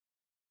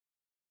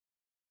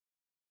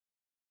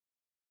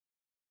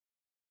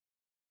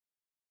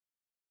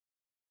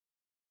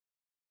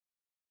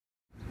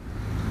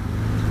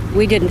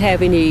We didn't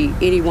have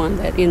anyone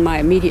that in my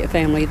immediate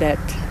family that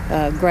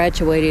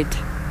graduated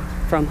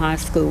from high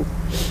school.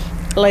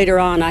 Later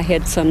on, I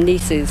had some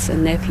nieces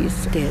and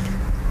nephews did.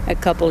 A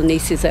couple of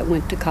nieces that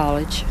went to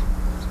college.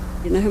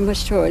 You didn't have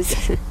much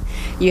choice.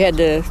 You had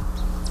to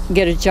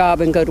get a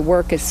job and go to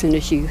work as soon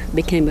as you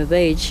became of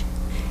age.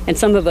 And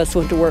some of us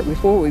went to work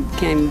before we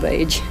became of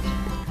age.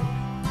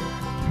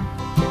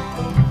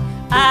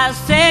 I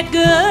said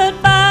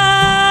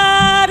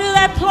goodbye to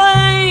that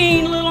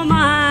plain little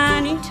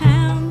mining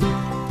town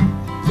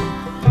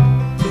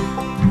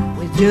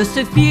with just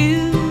a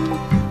few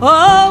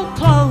old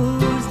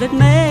clothes that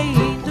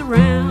made the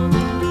round.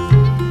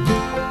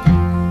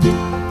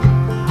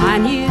 I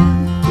knew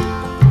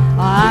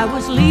I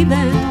was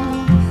leaving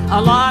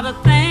a lot of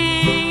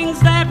things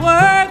that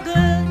were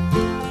good,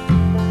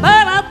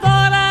 but I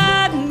thought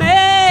I'd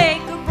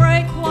make a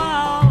break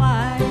while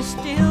I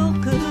still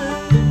could.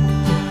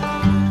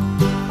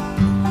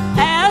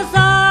 As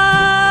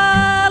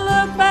I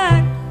look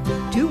back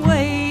to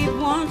wave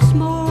once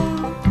more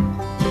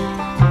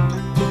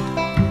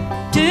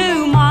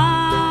to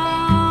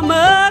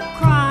Mama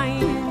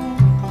crying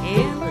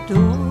in the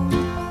door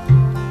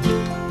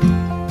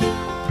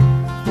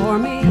for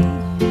me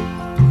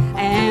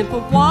and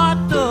for what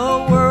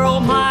the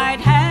world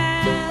might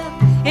have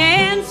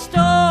in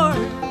store.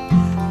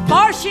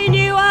 For she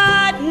knew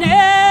I'd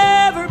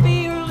never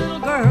be her little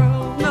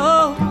girl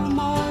no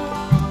more.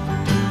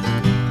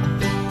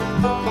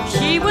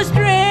 She was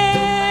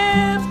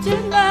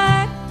drifting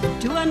back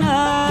to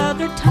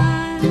another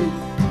time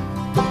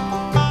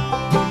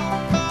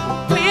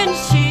when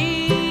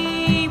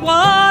she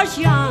was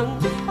young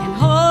and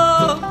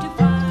hoped to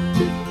find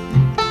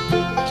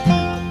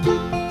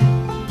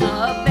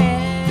a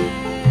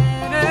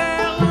better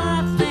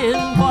life than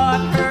what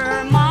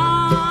her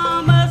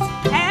mama's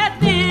had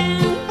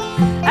been.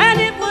 And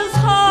it was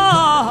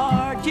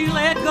hard to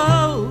let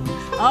go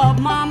of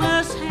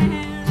Mama's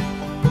hand.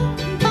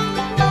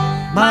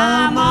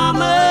 My